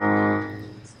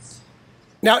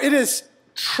Now, it is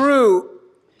true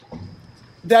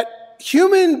that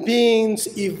human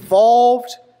beings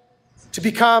evolved to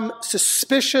become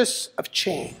suspicious of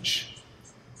change.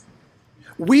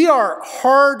 We are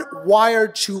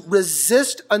hardwired to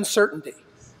resist uncertainty.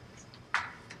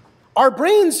 Our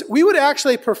brains, we would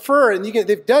actually prefer, and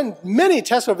they've done many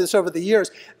tests over this over the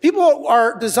years, people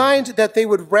are designed that they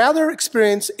would rather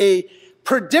experience a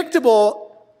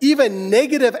predictable, even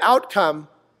negative outcome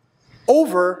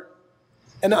over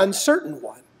an uncertain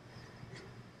one.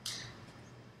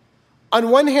 On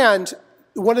one hand,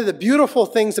 one of the beautiful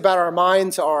things about our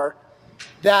minds are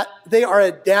that they are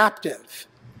adaptive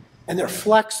and they're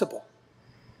flexible.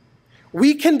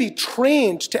 We can be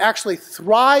trained to actually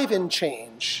thrive in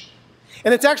change.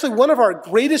 And it's actually one of our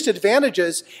greatest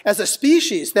advantages as a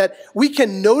species that we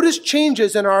can notice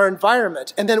changes in our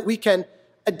environment and then we can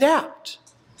adapt.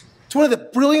 It's one of the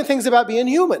brilliant things about being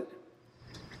human.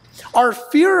 Our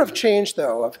fear of change,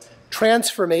 though, of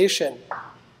transformation,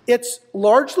 it's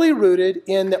largely rooted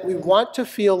in that we want to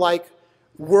feel like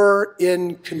we're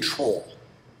in control.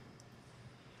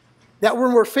 That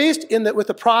when we're faced with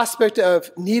the prospect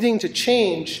of needing to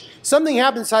change, something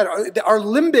happens inside our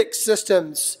limbic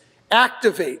systems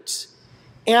activate,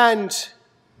 and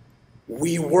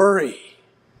we worry.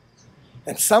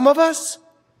 And some of us,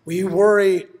 we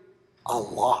worry a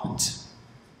lot.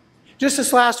 Just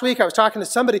this last week, I was talking to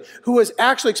somebody who was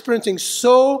actually experiencing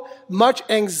so much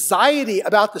anxiety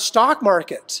about the stock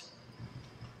market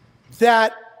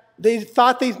that they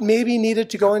thought they maybe needed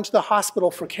to go into the hospital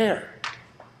for care.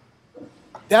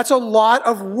 That's a lot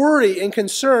of worry and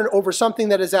concern over something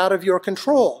that is out of your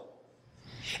control.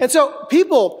 And so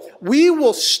people, we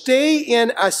will stay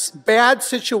in a bad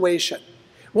situation.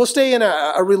 We'll stay in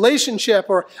a relationship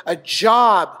or a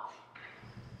job.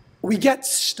 We get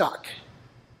stuck.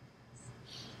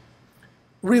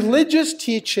 Religious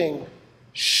teaching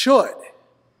should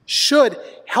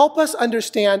help us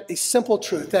understand a simple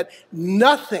truth that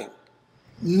nothing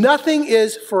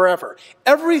is forever.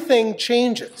 Everything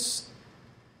changes.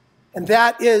 And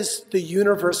that is the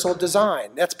universal design.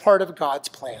 That's part of God's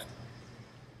plan.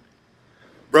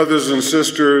 Brothers and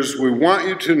sisters, we want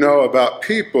you to know about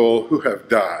people who have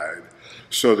died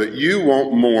so that you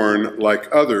won't mourn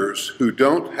like others who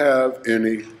don't have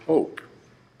any hope.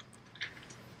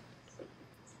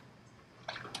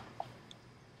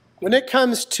 When it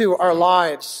comes to our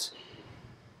lives,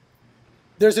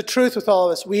 there's a truth with all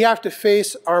of us. We have to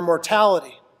face our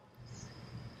mortality.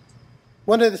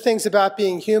 One of the things about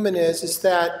being human is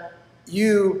that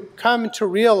you come to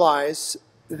realize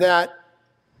that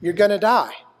you're going to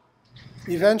die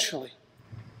eventually.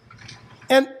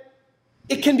 And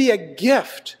it can be a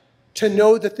gift to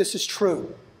know that this is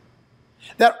true,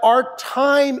 that our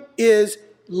time is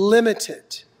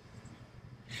limited.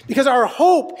 Because our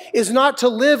hope is not to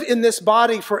live in this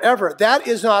body forever. That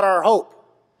is not our hope.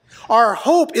 Our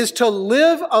hope is to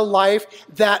live a life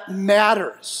that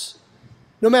matters,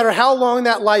 no matter how long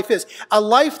that life is, a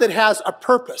life that has a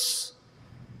purpose.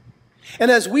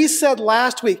 And as we said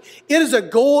last week, it is a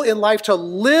goal in life to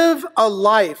live a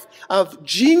life of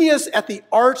genius at the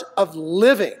art of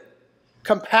living,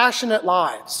 compassionate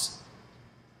lives.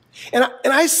 And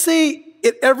I say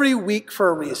it every week for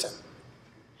a reason.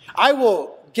 I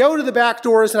will go to the back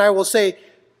doors and I will say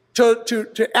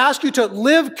to ask you to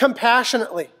live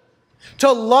compassionately,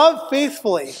 to love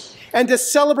faithfully, and to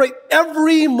celebrate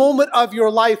every moment of your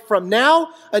life from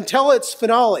now until its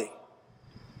finale.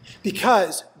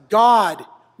 Because God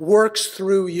works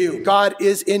through you. God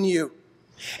is in you.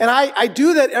 And I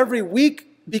do that every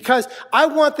week because I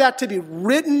want that to be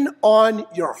written on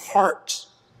your heart.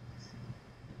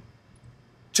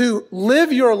 To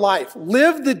live your life,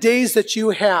 live the days that you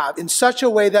have in such a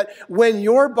way that when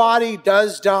your body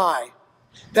does die,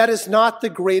 that is not the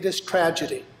greatest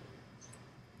tragedy.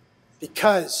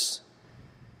 Because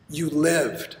you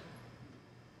lived.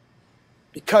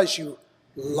 Because you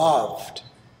loved.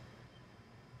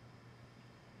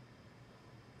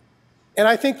 And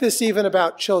I think this even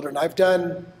about children. I've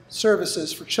done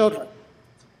services for children.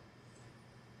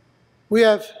 We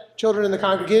have children in the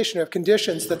congregation who have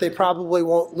conditions that they probably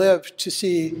won't live to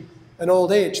see an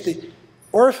old age. The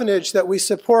orphanage that we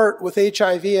support with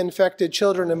HIV-infected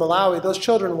children in Malawi, those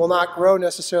children will not grow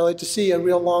necessarily to see a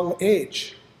real long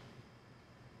age.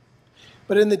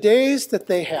 But in the days that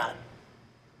they had,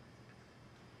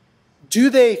 do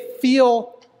they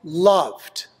feel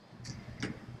loved?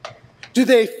 Do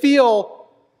they feel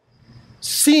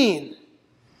seen?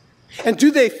 And do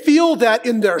they feel that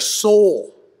in their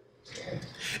soul?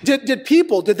 Did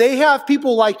they have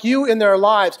people like you in their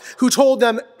lives who told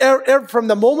them from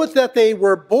the moment that they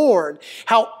were born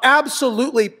how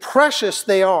absolutely precious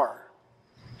they are?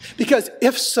 Because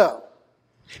if so,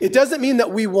 it doesn't mean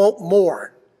that we won't mourn,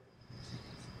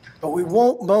 but we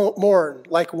won't mourn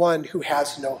like one who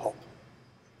has no hope.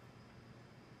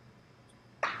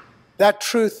 That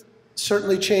truth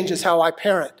certainly changes how I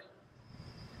parent.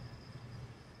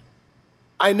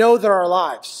 I know that our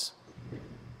lives,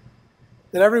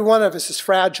 that every one of us is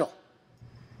fragile.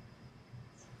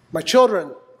 My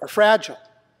children are fragile.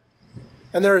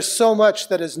 And there is so much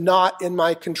that is not in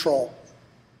my control.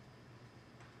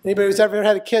 Anybody who's ever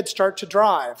had a kid start to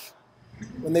drive,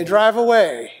 when they drive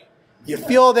away, you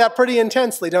feel that pretty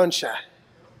intensely, don't you?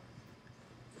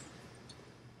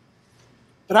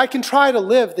 But I can try to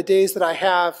live the days that I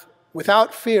have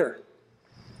without fear,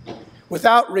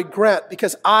 without regret,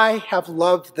 because I have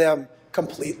loved them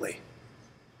completely.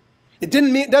 It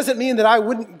doesn't mean that I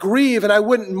wouldn't grieve and I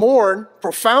wouldn't mourn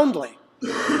profoundly,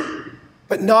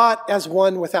 but not as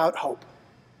one without hope.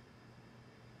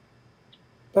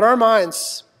 But our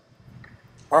minds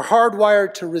are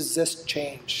hardwired to resist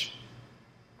change,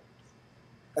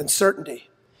 uncertainty.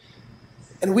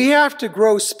 And we have to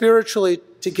grow spiritually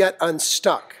to get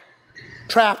unstuck,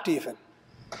 trapped even.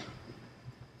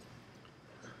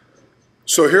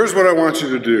 So here's what I want you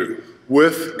to do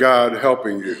with God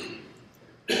helping you.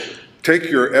 Take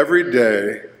your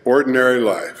everyday, ordinary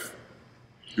life,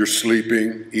 your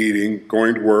sleeping, eating,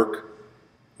 going to work,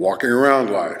 walking around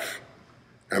life,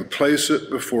 and place it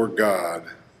before God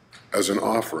as an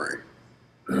offering.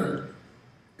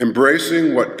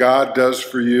 Embracing what God does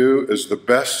for you is the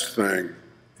best thing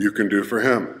you can do for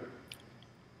him.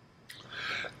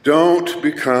 Don't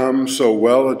become so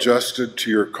well adjusted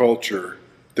to your culture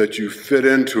that you fit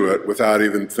into it without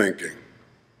even thinking.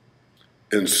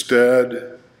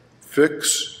 Instead,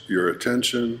 fix your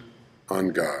attention on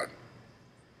God.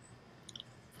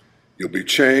 You'll be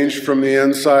changed from the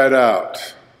inside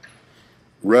out.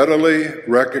 Readily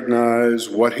recognize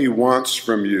what he wants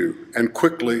from you and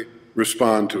quickly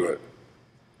respond to it.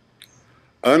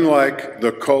 Unlike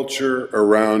the culture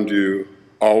around you,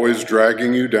 always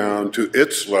dragging you down to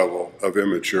its level of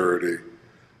immaturity,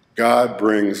 God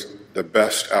brings the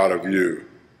best out of you,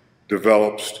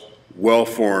 develops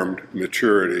well-formed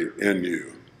maturity in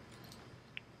you.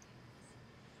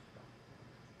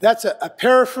 That's a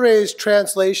paraphrased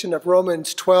translation of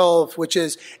Romans 12, which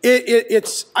is,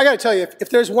 it's, I got to tell you, if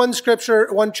there's one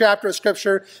chapter of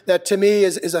Scripture that to me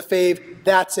is a fave,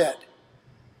 that's it.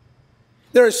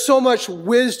 There is so much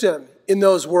wisdom in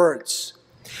those words.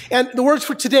 And the words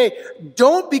for today,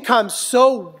 don't become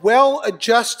so well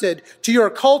adjusted to your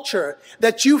culture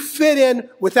that you fit in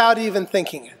without even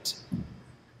thinking it.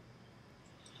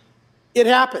 It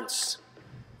happens.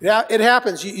 It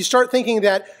happens. You start thinking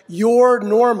that you're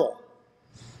normal.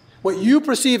 What you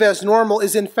perceive as normal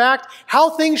is, in fact,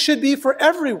 how things should be for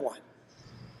everyone.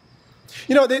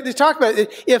 You know, they talk about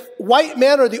it. If white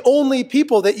men are the only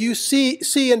people that you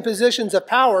see in positions of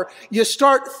power, you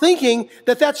start thinking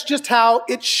that that's just how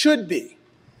it should be.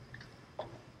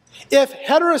 If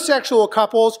heterosexual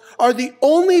couples are the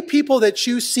only people that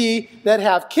you see that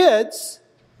have kids,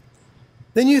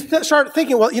 then you start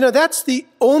thinking, well, you know, that's the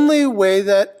only way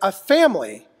that a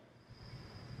family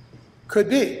could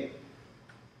be.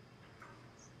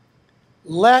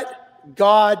 Let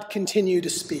God continue to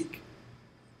speak.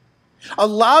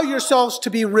 Allow yourselves to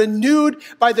be renewed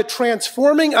by the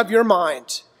transforming of your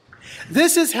mind.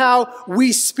 This is how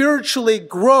we spiritually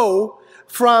grow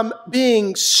from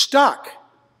being stuck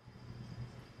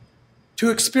to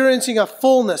experiencing a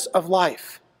fullness of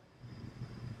life.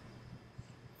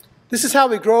 This is how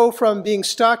we grow from being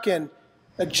stuck in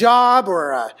a job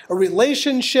or a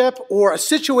relationship or a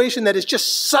situation that is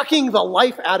just sucking the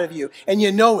life out of you, and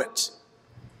you know it.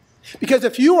 Because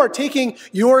if you are taking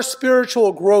your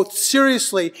spiritual growth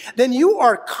seriously, then you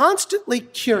are constantly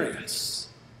curious,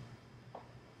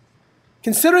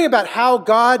 considering about how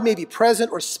God may be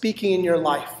present or speaking in your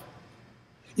life.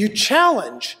 You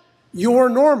challenge your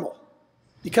normal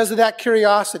because of that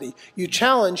curiosity. You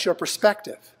challenge your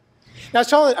perspective. Now,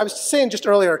 I was saying just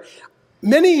earlier,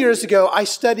 many years ago, I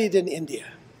studied in India.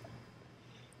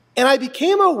 And I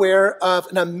became aware of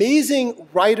an amazing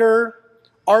writer,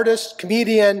 artist,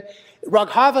 comedian,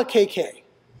 Raghava KK.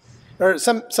 Or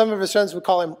some of his friends would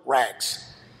call him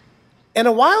Rags. And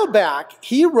a while back,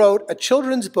 he wrote a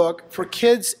children's book for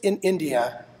kids in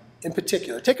India in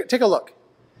particular. Take a look.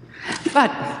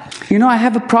 But, I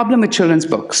have a problem with children's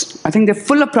books. I think they're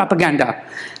full of propaganda.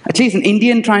 At least an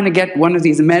Indian trying to get one of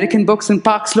these American books in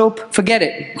Park Slope, forget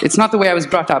it. It's not the way I was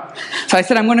brought up. So I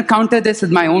said, I'm going to counter this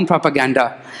with my own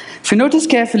propaganda. If you notice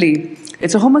carefully,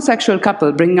 it's a homosexual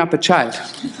couple bringing up a child.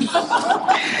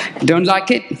 Don't like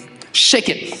it? Shake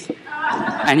it.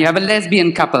 And you have a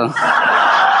lesbian couple.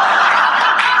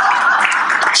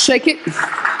 Shake it,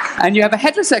 and you have a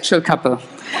heterosexual couple.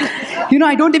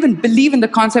 I don't even believe in the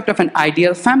concept of an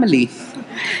ideal family.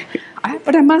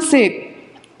 But I must say,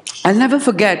 I'll never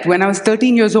forget when I was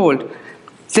 13 years old,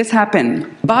 this happened.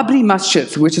 Babri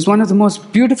Masjid, which is one of the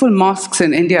most beautiful mosques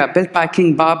in India, built by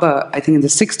King Babur, I think in the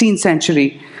 16th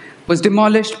century, was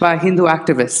demolished by Hindu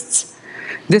activists.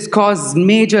 This caused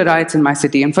major riots in my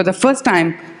city, and for the first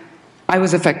time, I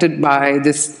was affected by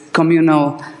this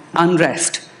communal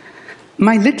unrest.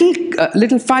 My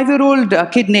little 5-year-old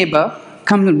kid neighbor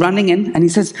comes running in and he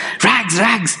says,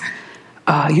 Rags,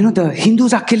 the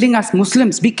Hindus are killing us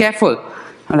Muslims, be careful.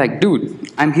 I'm like,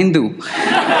 dude, I'm Hindu.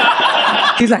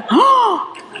 He's like,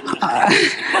 oh!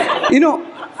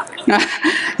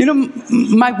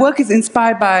 My work is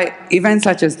inspired by events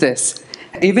such as this.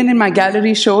 Even in my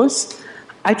gallery shows,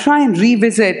 I try and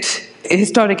revisit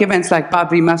historic events like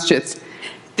Babri Masjids,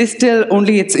 distill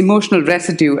only its emotional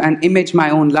residue and image my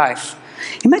own life.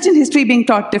 Imagine history being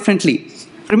taught differently.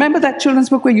 Remember that children's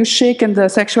book where you shake and the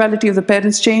sexuality of the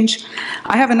parents change?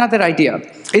 I have another idea.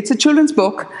 It's a children's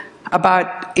book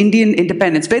about Indian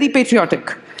independence, very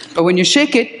patriotic. But when you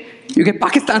shake it, you get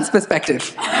Pakistan's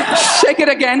perspective. Shake it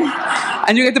again,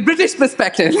 and you get the British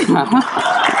perspective.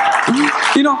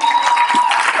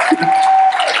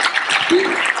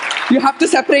 You have to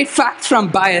separate fact from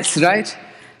bias, right?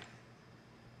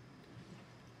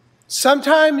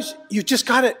 Sometimes you just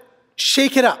got to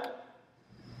shake it up.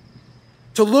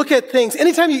 To look at things,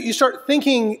 anytime you start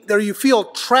thinking or you feel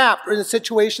trapped in a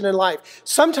situation in life,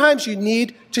 sometimes you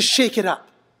need to shake it up.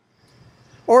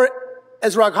 Or,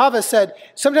 as Raghava said,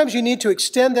 sometimes you need to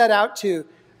extend that out to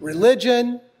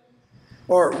religion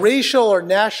or racial or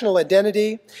national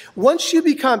identity. Once you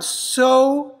become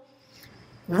so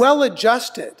well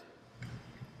adjusted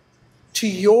to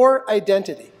your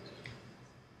identity,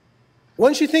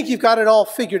 once you think you've got it all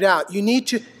figured out, you need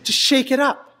to shake it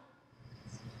up,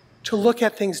 to look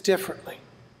at things differently.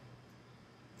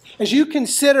 As you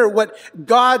consider what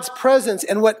God's presence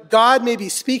and what God may be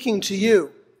speaking to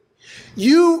you,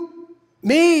 you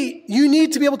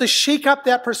need to be able to shake up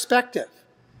that perspective.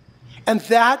 And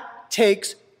that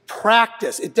takes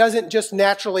practice. It doesn't just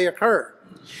naturally occur.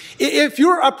 If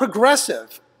you're a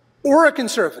progressive or a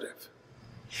conservative,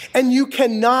 and you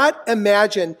cannot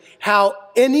imagine how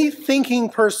any thinking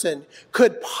person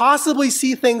could possibly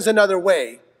see things another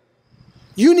way,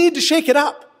 you need to shake it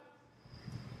up.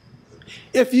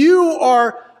 If you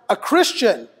are a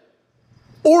Christian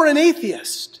or an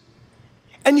atheist,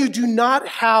 and you do not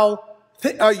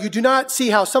see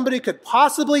how somebody could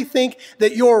possibly think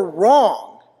that you're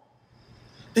wrong,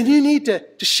 then you need to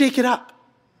shake it up.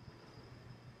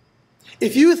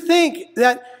 If you think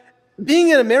that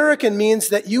being an American means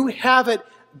that you have it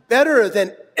better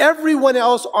than everyone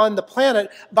else on the planet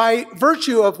by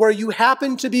virtue of where you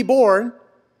happen to be born,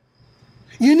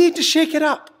 you need to shake it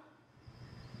up.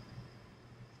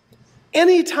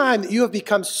 Anytime that you have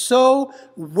become so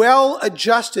well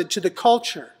adjusted to the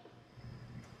culture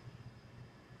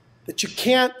that you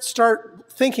can't start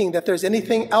thinking that there's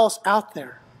anything else out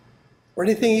there or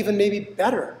anything even maybe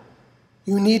better,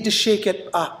 you need to shake it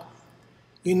up.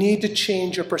 You need to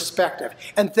change your perspective.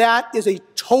 And that is a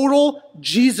total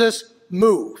Jesus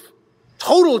move.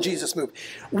 Total Jesus move.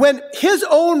 When his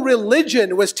own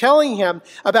religion was telling him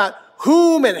about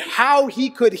whom and how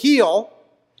he could heal,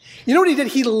 you know what he did?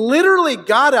 He literally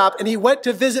got up and he went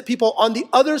to visit people on the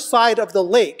other side of the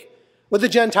lake where the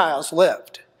Gentiles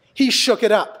lived. He shook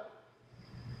it up.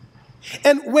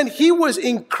 And when he was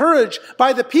encouraged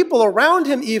by the people around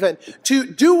him even to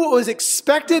do what was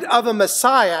expected of a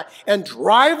Messiah and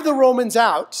drive the Romans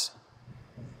out,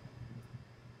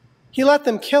 he let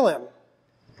them kill him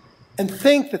and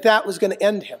think that that was going to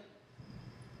end him.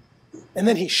 And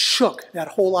then he shook that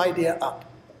whole idea up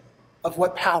of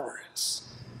what power is.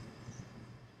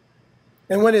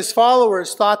 And when his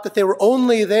followers thought that they were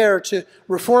only there to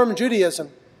reform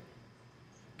Judaism,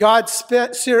 God's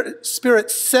Spirit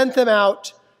sent them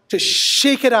out to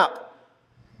shake it up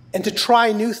and to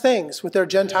try new things with their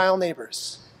Gentile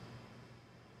neighbors.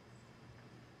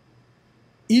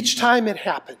 Each time it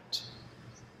happened,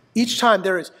 each time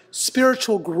there is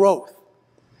spiritual growth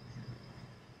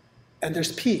and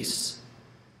there's peace.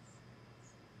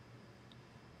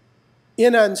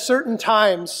 In uncertain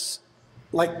times,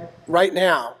 like right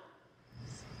now,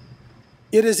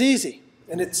 it is easy,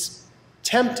 and it's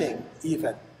tempting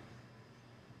even,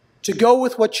 to go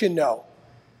with what you know.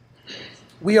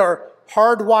 We are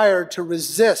hardwired to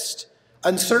resist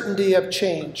uncertainty of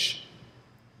change.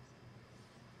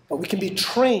 But we can be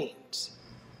trained.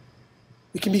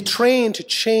 We can be trained to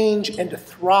change and to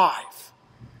thrive.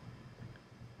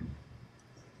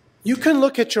 You can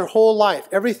look at your whole life,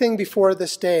 everything before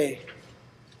this day,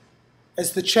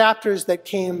 as the chapters that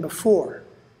came before.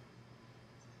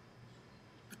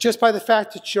 But just by the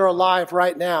fact that you're alive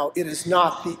right now, it is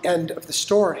not the end of the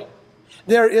story.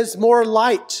 There is more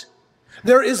light.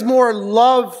 There is more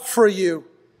love for you.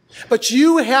 But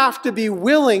you have to be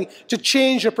willing to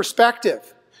change your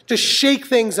perspective, to shake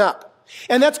things up.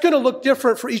 And that's going to look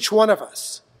different for each one of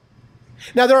us.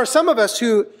 Now, there are some of us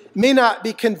who may not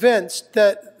be convinced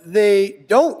that they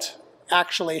don't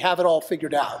actually have it all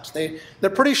figured out. They're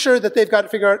pretty sure that they've got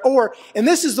it figured out. Or, and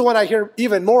this is the one I hear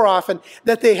even more often,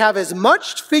 that they have as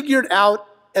much figured out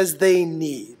as they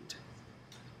need.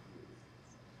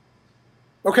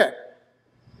 Okay.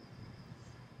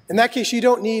 In that case, you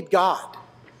don't need God,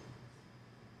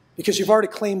 because you've already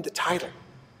claimed the title.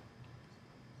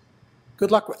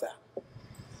 Good luck with that.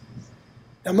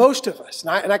 Now, most of us,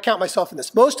 and I count myself in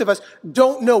this, most of us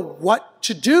don't know what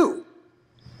to do.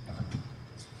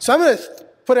 So I'm going to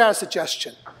put out a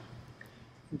suggestion.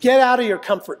 Get out of your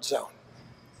comfort zone.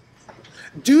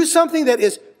 Do something that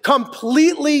is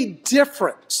completely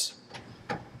different.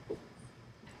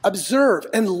 Observe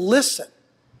and listen.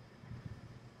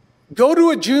 Go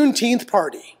to a Juneteenth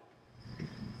party.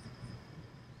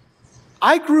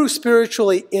 I grew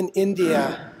spiritually in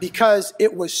India because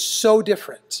it was so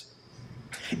different.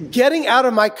 Getting out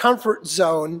of my comfort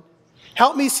zone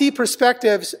helped me see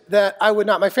perspectives that I would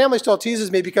not. My family still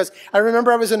teases me because I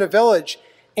remember I was in a village,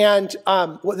 and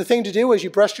the thing to do was you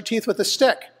brush your teeth with a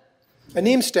stick, a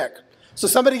neem stick. So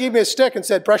somebody gave me a stick and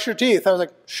said, brush your teeth. I was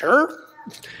like, sure.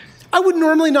 I would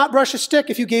normally not brush a stick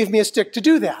if you gave me a stick to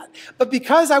do that. But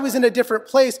because I was in a different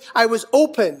place, I was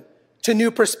open to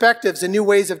new perspectives and new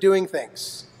ways of doing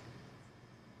things.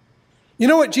 You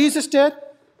know what Jesus did?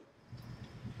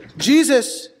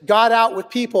 Jesus got out with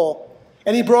people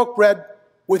and he broke bread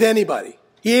with anybody.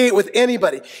 He ate with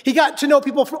anybody. He got to know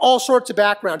people from all sorts of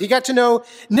backgrounds. He got to know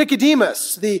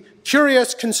Nicodemus, the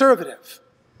curious conservative.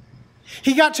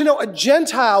 He got to know a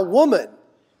Gentile woman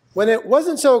when it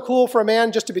wasn't so cool for a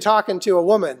man just to be talking to a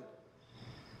woman.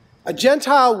 A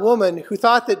Gentile woman who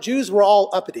thought that Jews were all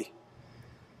uppity.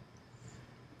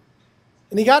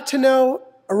 And he got to know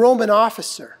a Roman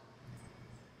officer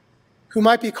who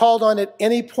might be called on at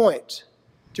any point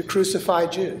to crucify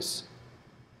Jews.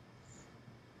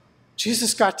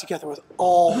 Jesus got together with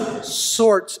all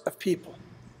sorts of people.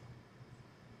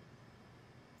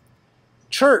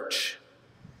 Church,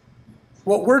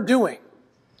 what we're doing,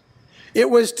 it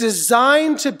was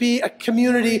designed to be a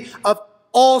community of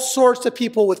all sorts of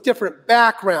people with different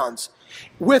backgrounds,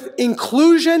 with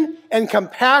inclusion and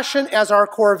compassion as our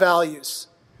core values.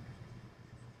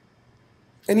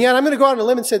 And yet I'm going to go out on a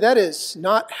limb and say that is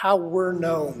not how we're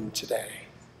known today.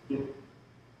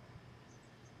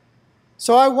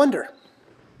 So I wonder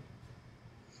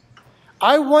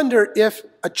if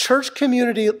a church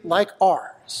community like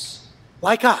ours,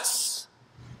 like us,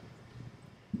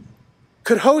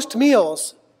 could host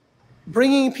meals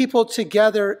bringing people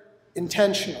together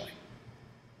intentionally,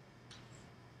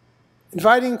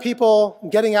 inviting people,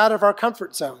 getting out of our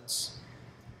comfort zones.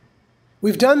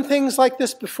 We've done things like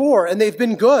this before, and they've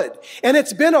been good. And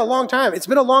it's been a long time. It's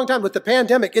been a long time with the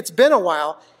pandemic. It's been a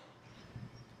while.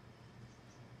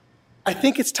 I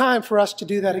think it's time for us to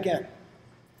do that again.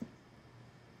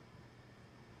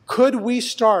 Could we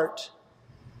start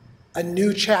a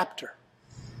new chapter?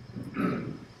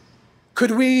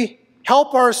 Could we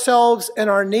help ourselves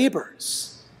and our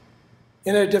neighbors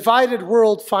in a divided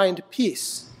world find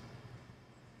peace?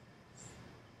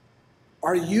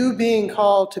 Are you being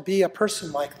called to be a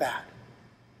person like that?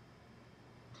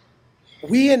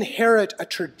 We inherit a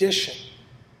tradition.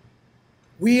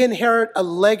 We inherit a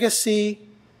legacy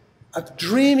of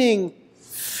dreaming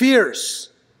fierce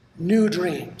new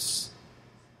dreams.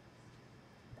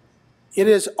 It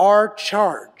is our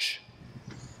charge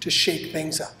to shake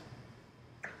things up.